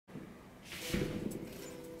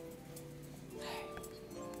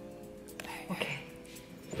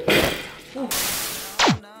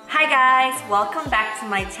welcome back to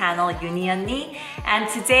my channel Uni, and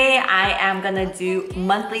today I am gonna do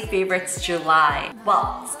monthly favorites July.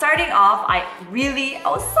 Well, starting off, I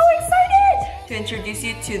was so excited to introduce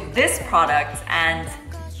you to this product, and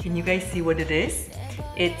can you guys see what it is?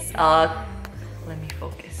 It's let me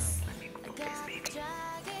focus, baby.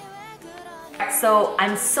 So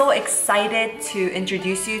I'm so excited to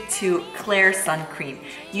introduce you to Klairs sun cream.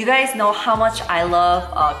 You guys know how much I love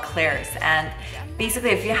Klairs, and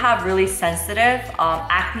basically if you have really sensitive,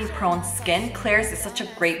 acne prone skin, Klairs is such a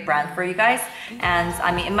great brand for you guys. And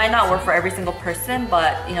I mean, it might not work for every single person,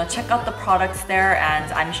 but you know, check out the products there,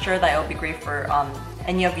 and I'm sure that it'll be great for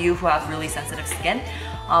any of you who have really sensitive skin.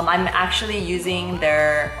 I'm actually using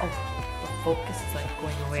their, the focus is like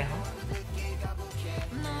going away, huh?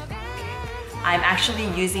 I'm actually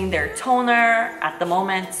using their toner at the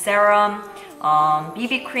moment, serum,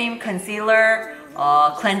 BB cream, concealer,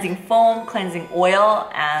 cleansing foam, cleansing oil,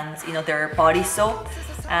 and you know, their body soap.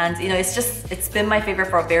 And you know, it's been my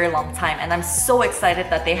favorite for a very long time, and I'm so excited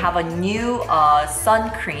that they have a new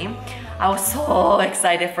sun cream. I was so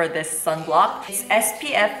excited for this sunblock. It's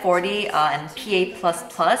SPF 40 and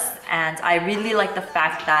PA++, and I really like the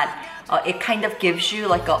fact that it kind of gives you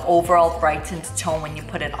like an overall brightened tone when you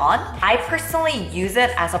put it on. I personally use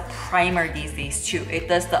it as a primer these days too. It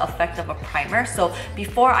does the effect of a primer. So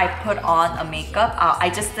before I put on a makeup, I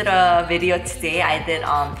just did a video today. I did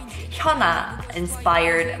Hyuna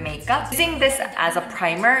inspired makeup. Using this as a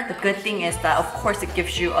primer, the good thing is that of course it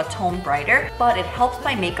gives you a tone brighter, but it helps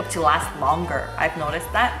my makeup to last longer. I've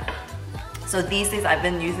noticed that. So these days I've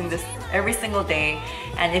been using this every single day,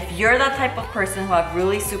 and if you're that type of person who have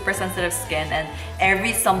really super sensitive skin and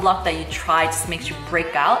every sunblock that you try just makes you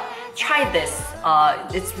break out, try this.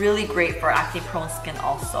 It's really great for acne prone skin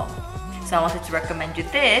also. So I wanted to recommend you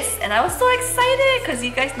this, and I was so excited because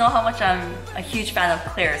you guys know how much I'm a huge fan of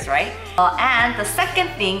Klairs, right? And the second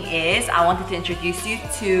thing is I wanted to introduce you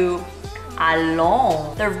to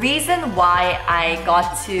ALLONGS. The reason why I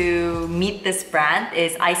got to meet this brand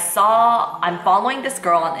is I'm following this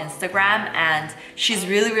girl on Instagram, and she's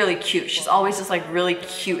really cute. She's always just like really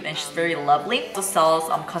cute, and she's very lovely. She sells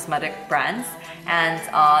cosmetic brands, and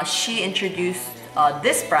she introduced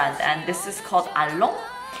this brand, and this is called ALLONGS.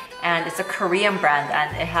 And it's a Korean brand,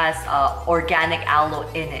 and it has organic aloe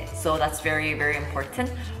in it. So that's very important.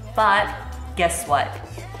 But guess what?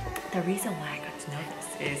 The reason why I got to know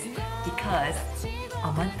this is because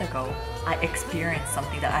a month ago, I experienced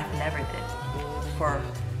something that I've never did for,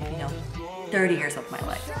 you know, 30 years of my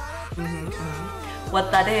life.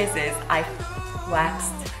 What that is I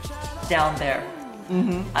waxed down there.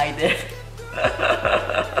 I did.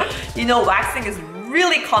 You know, waxing is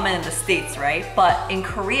really common in the States, right? But in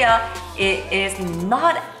Korea, it is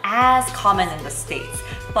not as common in the States.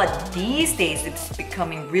 But these days, it's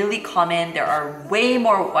becoming really common. There are way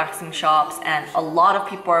more waxing shops, and a lot of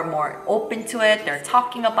people are more open to it. They're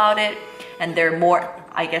talking about it, and they're more,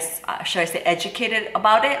 I guess, should I say, educated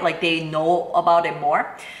about it? Like they know about it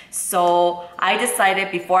more. So I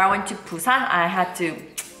decided before I went to Busan, I had to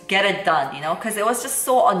get it done, you know, because it was just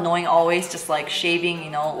so annoying always just like shaving, you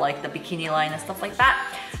know, like the bikini line and stuff like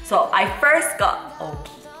that. So I first got,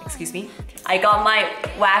 I got my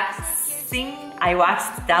waxing. I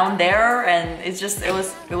waxed down there, and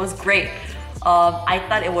it was great. I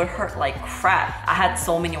thought it would hurt like crap. I had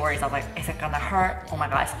so many worries. I was like, is it gonna hurt? Oh my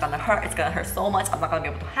god, it's gonna hurt. It's gonna hurt so much. I'm not gonna be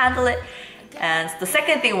able to handle it. And the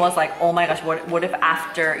second thing was like, oh my gosh, what if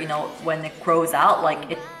after, you know, when it grows out,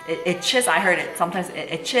 like it itches. I heard it sometimes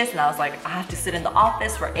it itches, and I was like, I have to sit in the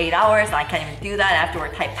office for 8 hours, and I can't even do that. I have to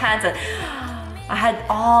wear tight pants, and I had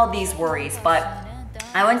all these worries. But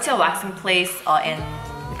I went to a waxing place in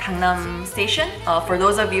Gangnam Station. For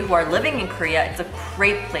those of you who are living in Korea, it's a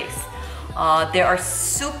great place. They are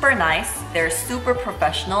super nice. They're super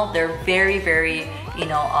professional. They're very, you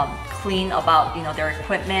know, clean about, you know, their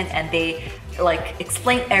equipment, and they like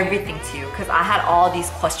explain everything to you. Because I had all these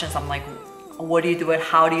questions. I'm like, what do you do it?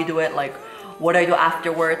 How do you do it? Like, what do I do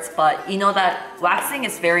afterwards? But you know that waxing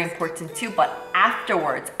is very important too, but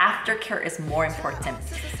afterwards, aftercare is more important.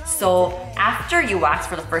 So after you wax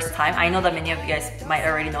for the first time, I know that many of you guys might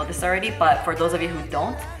already know this already, but for those of you who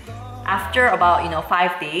don't, after about, you know,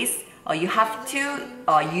 5 days, you have to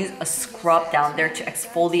use a scrub down there to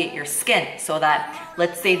exfoliate your skin, so that,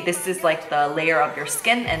 let's say this is like the layer of your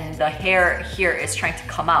skin and the hair here is trying to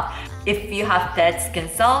come out. If you have dead skin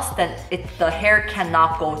cells, then the hair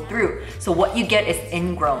cannot go through. So what you get is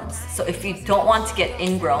ingrowns. So if you don't want to get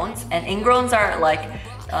ingrowns, and ingrowns are like,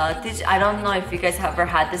 I don't know if you guys have ever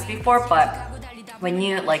had this before, but when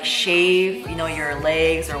you like shave, you know, your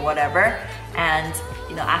legs or whatever, and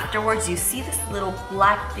you know, afterwards you see this little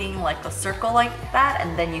black thing, like a circle like that,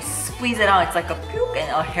 and then you squeeze it out. It's like a puke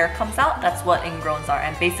and a hair comes out. That's what ingrowns are.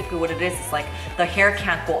 And basically what it is like the hair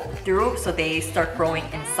can't go through, so they start growing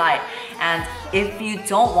inside. And if you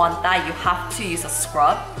don't want that, you have to use a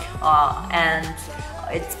scrub, and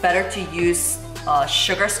it's better to use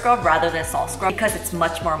sugar scrub rather than salt scrub because it's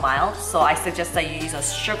much more mild. So I suggest that you use a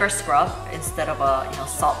sugar scrub instead of a, you know,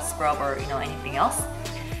 salt scrub or, you know, anything else.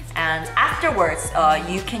 And afterwards,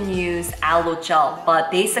 you can use aloe gel,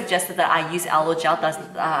 but they suggested that I use aloe gel that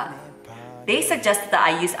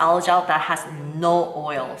has no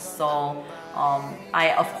oil. So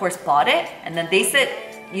I of course bought it, and then they said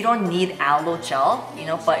you don't need aloe gel, you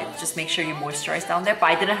know, but just make sure you moisturize down there. But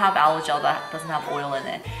I didn't have aloe gel that doesn't have oil in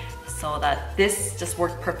it. So that this just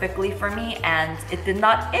worked perfectly for me, and it did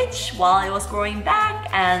not itch while it was growing back,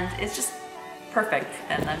 and it's just perfect.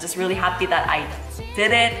 And I'm just really happy that I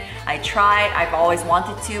did it. I tried. I've always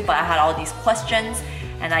wanted to, but I had all these questions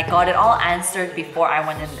and I got it all answered before I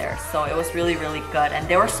went in there. So it was really, really good, and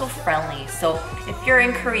they were so friendly. So if you're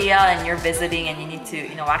in Korea and you're visiting and you need to,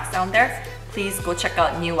 you know, wax down there, please go check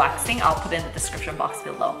out New Waxing. I'll put it in the description box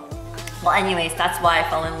below. Well, anyways, that's why I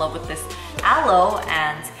fell in love with this aloe,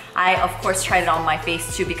 and I of course tried it on my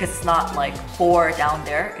face too because it's not like for down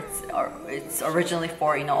there. It's originally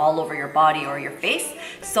for, you know, all over your body or your face.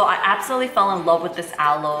 So I absolutely fell in love with this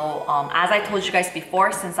aloe. As I told you guys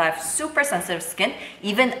before, since I have super sensitive skin,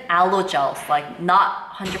 even aloe gels, like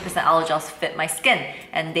not 100% aloe gels fit my skin,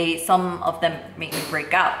 and some of them make me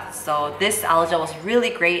break out. So this aloe gel was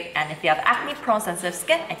really great, and if you have acne prone sensitive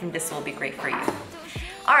skin, I think this will be great for you.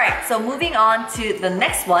 Alright, so moving on to the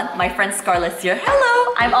next one. My friend Scarlett's here.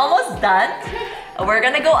 Hello! I'm almost done. We're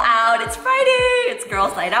gonna go out. It's Friday. It's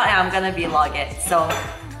girls' night out, and I'm gonna vlog it. So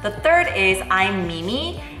the third is I'm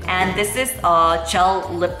Mimi, and this is a gel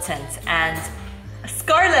lip tint. And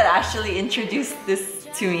Scarlett actually introduced this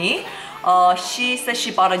to me. She said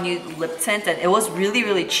she bought a new lip tint, and it was really,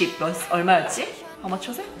 really cheap. It was 얼마였지? How much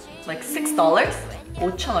was it? Like $6?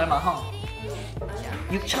 5천 얼마, huh?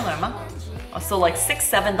 6천 얼마? So like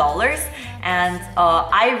 $6-7, and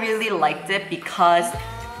I really liked it because,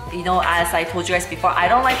 you know, as I told you guys before, I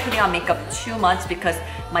don't like putting on makeup too much because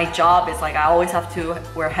my job is like I always have to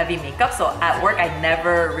wear heavy makeup. So at work I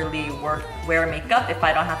never really wear makeup if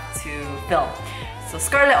I don't have to film. So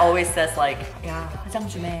Scarlett always says like, "Yeah,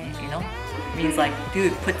 화장 좀 해," you know, means like,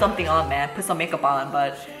 dude, put something on, man, put some makeup on.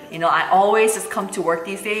 But you know, I always just come to work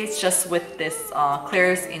these days just with this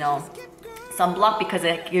Klairs, you know, sunblock because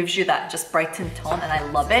it gives you that just brightened tone, and I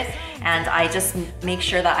love it. And I just make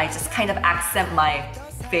sure that I just kind of accent my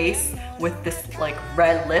face with this like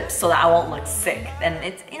red lips so that I won't look sick. And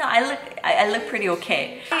it's, you know, I look pretty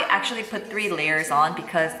okay. I actually put 3 layers on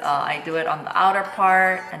because I do it on the outer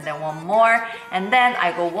part, and then one more, and then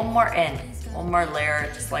I go one more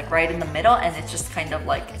layer just like right in the middle, and it's just kind of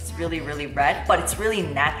like, it's really, really red, but it's really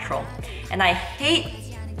natural. And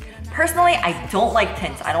personally, I don't like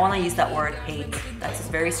tints. I don't want to use that word hate. That's a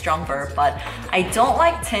very strong verb, but I don't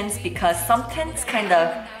like tints because some tints kind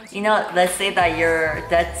of, you know, let's say that your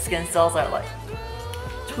dead skin cells are like,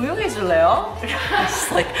 조용히 해줄래요?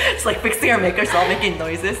 It's like fixing your makeup, so making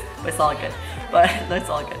noises, but it's all good. But that's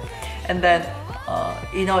all good. And then,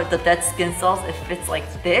 you know, the dead skin cells, if it's like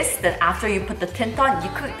this, then after you put the tint on, you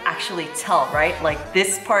could actually tell, right? Like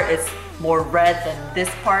this part is more red than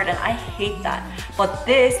this part, and I hate that. But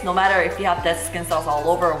this, no matter if you have dead skin cells all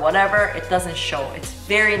over or whatever, it doesn't show. It's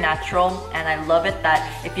very natural, and I love it that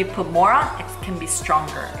if you put more on, it can be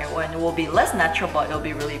stronger. It will be less natural, but it'll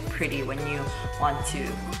be really pretty when you want to,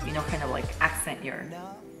 you know, kind of like accent your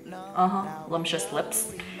lumptious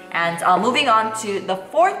lips. And moving on to the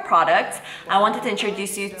 4th product, I wanted to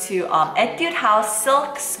introduce you to ETUDE House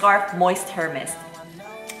Silk Scarf Moist Hair Mist.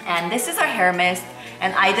 And this is our hair mist,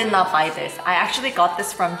 and I did not buy this. I actually got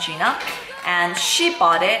this from Gina, and she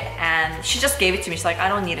bought it, and she just gave it to me. She's like, I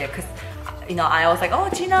don't need it, because, you know, I was like, oh,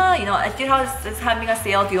 Gina, you know, ETUDE House is having a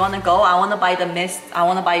sale. Do you want to go? I want to buy the mist. I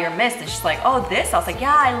want to buy your mist. And she's like, oh, this? I was like,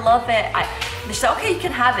 yeah, I love it. And she said, okay, you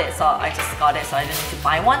can have it. So I just got it, so I didn't need to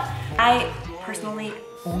buy one. I personally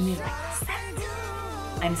only like the scent.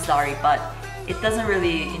 I'm sorry, but it doesn't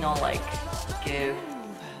really, you know, like give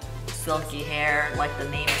silky hair like the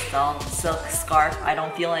name itself. Silk scarf. I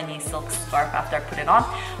don't feel any silk scarf after I put it on,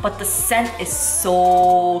 but the scent is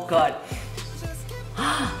so good.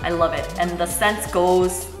 I love it, and the scent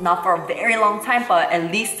goes not for a very long time, but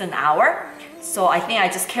at least an hour. So I think I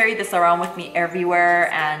just carry this around with me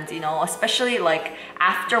everywhere, and you know, especially like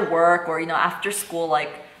after work or, you know, after school,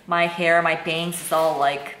 like my hair, my bangs is all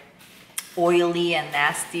like oily and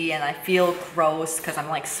nasty and I feel gross because I'm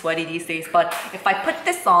like sweaty these days. But if I put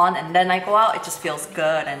this on and then I go out, it just feels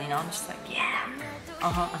good, and you know, I'm just like, yeah,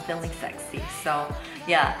 I'm feeling sexy. So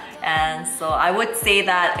yeah, and so I would say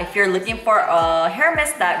that if you're looking for a hair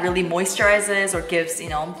mist that really moisturizes or gives, you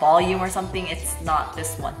know, volume or something, it's not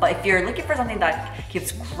this one. But if you're looking for something that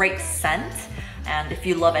gives great scent, and if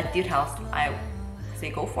you love Etude House, I say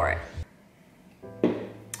go for it.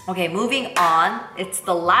 Okay, moving on, it's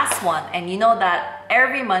the last one, and you know that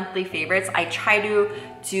every monthly favorites, I try to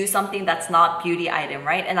do something that's not beauty item,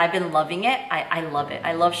 right? And I've been loving it. I love it.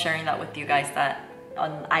 I love sharing that with you guys, that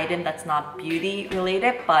an item that's not beauty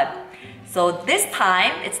related. But so this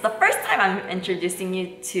time, it's the first time I'm introducing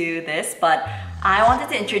you to this, but I wanted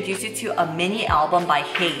to introduce you to a mini album by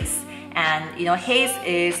Haze. And you know, Haze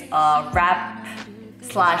is a rap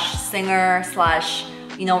slash singer slash,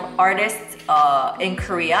 you know, artist in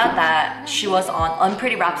Korea that she was on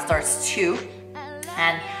Unpretty Rap Stars 2.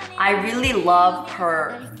 And I really love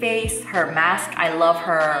her face, her mask, I love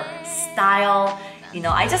her style. You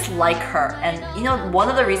know, I just like her. And you know, one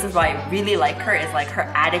of the reasons why I really like her is like her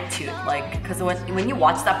attitude. Like, because when you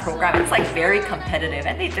watch that program, it's like very competitive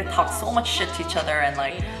and they talk so much shit to each other and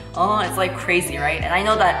like, oh, it's like crazy, right? And I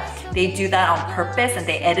know that they do that on purpose and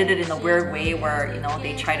they edit it in a weird way where, you know,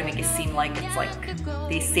 they try to make it seem like it's like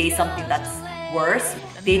they say something that's worse.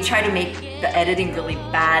 They try to make the editing really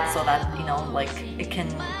bad so that, you know, like it can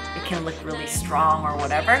look really strong or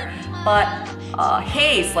whatever. But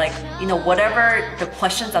Haze, like, you know, whatever the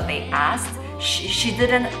questions that they asked, she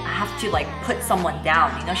didn't have to like put someone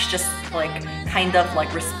down, you know, she just like kind of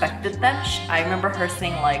like respected them. I remember her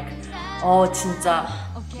saying like, 진짜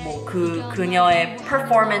뭐 그녀의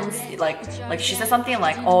performance, like she said something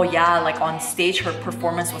like, oh yeah, like on stage her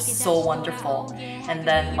performance was so wonderful. And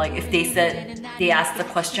then like if they asked the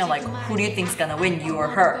question like, who do you think's gonna win, you or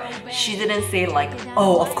her? She didn't say like,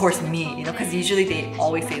 oh, of course me, you know, because usually they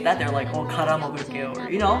always say that. They're like, oh, 갈아 먹을게요, or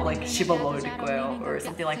you know, like 씹어 먹을 거예요, or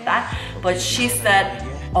something like that. But she said,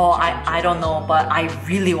 oh, I don't know, but I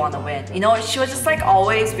really want to win. You know, she was just like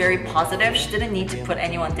always very positive. She didn't need to put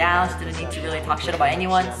anyone down. She didn't need to really talk shit about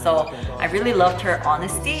anyone. So I really loved her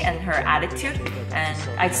honesty and her attitude. And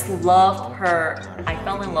I just loved her. I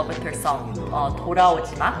fell in love with her song,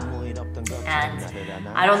 돌아오지 마. And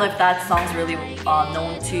I don't know if that song's really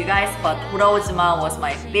known to you guys, but 돌아오지 마 was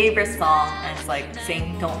my favorite song. And it's like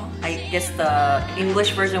saying don't, I guess the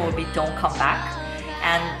English version would be don't come back.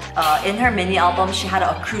 And in her mini album, she had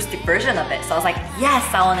an acoustic version of it. So I was like, yes,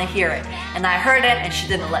 I want to hear it. And I heard it and she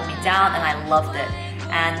didn't let me down and I loved it.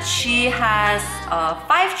 And she has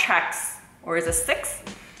 5 tracks, or is it 6?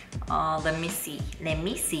 Let me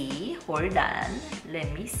see, hold on.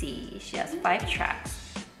 Let me see, she has 5 tracks.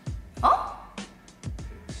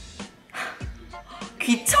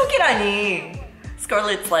 귀척이라니.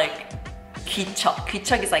 Scarlett's like,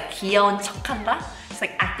 귀척 is like 귀여운 척한다?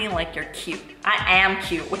 Like acting like you're cute. I am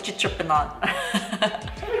cute. What you tripping on?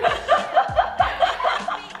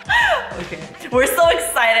 Okay, we're so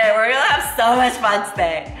excited. We're gonna have so much fun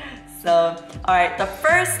today. So, alright, the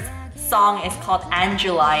first song is called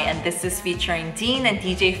Angeli, and this is featuring Dean and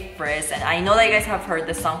DJ Frizz. And I know that you guys have heard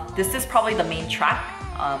this song. This is probably the main track.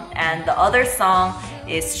 And the other song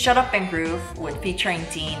is Shut Up and Groove with featuring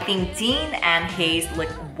Dean. I think Dean and Haze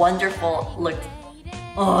looked wonderful, looked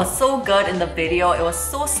so good in the video. It was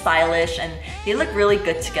so stylish and they look really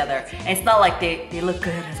good together. And it's not like they look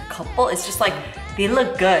good as a couple. It's just like they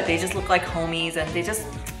look good. They just look like homies and they just,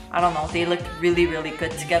 I don't know, they looked really, really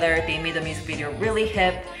good together. They made the music video really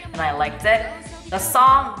hip and I liked it. The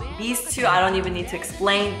song, these two, I don't even need to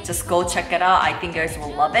explain. Just go check it out. I think you guys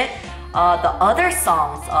will love it. The other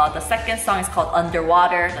songs, the second song is called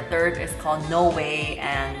Underwater. The third is called No Way.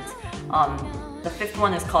 And the fifth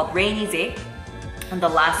one is called Rainy Day. And the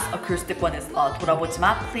last acoustic one is 돌아보지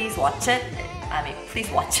마. Please watch it. I mean, please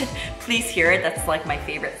watch it. Please hear it. That's like my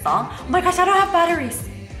favorite song. Oh my gosh, I don't have batteries.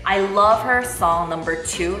 I love her song number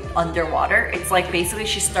 2, Underwater. It's like basically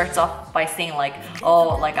she starts off by saying like,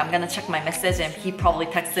 oh, like I'm gonna check my message and he probably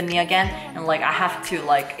texted me again and like I have to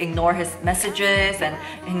like ignore his messages and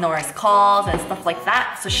ignore his calls and stuff like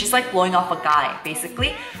that. So she's like blowing off a guy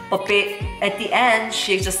basically. But at the end,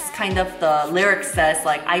 she just kind of, the lyric says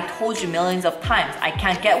like, I told you millions of times I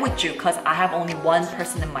can't get with you because I have only one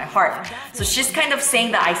person in my heart. So she's kind of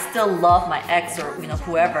saying that I still love my ex or, you know,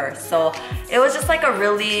 whoever. So it was just like a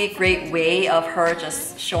really great way of her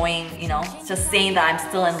just showing, you know, just saying that I'm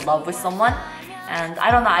still in love with someone. And I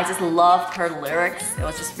don't know, I just loved her lyrics. It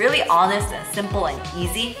was just really honest and simple and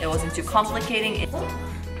easy. It wasn't too complicating.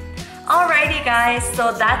 Alrighty guys,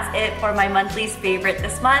 so that's it for my monthly's favorite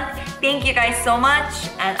this month. Thank you guys so much,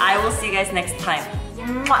 and I will see you guys next time.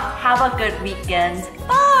 Mwah! Have a good weekend.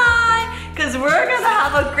 Bye! Because we're gonna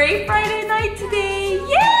have a great Friday night today.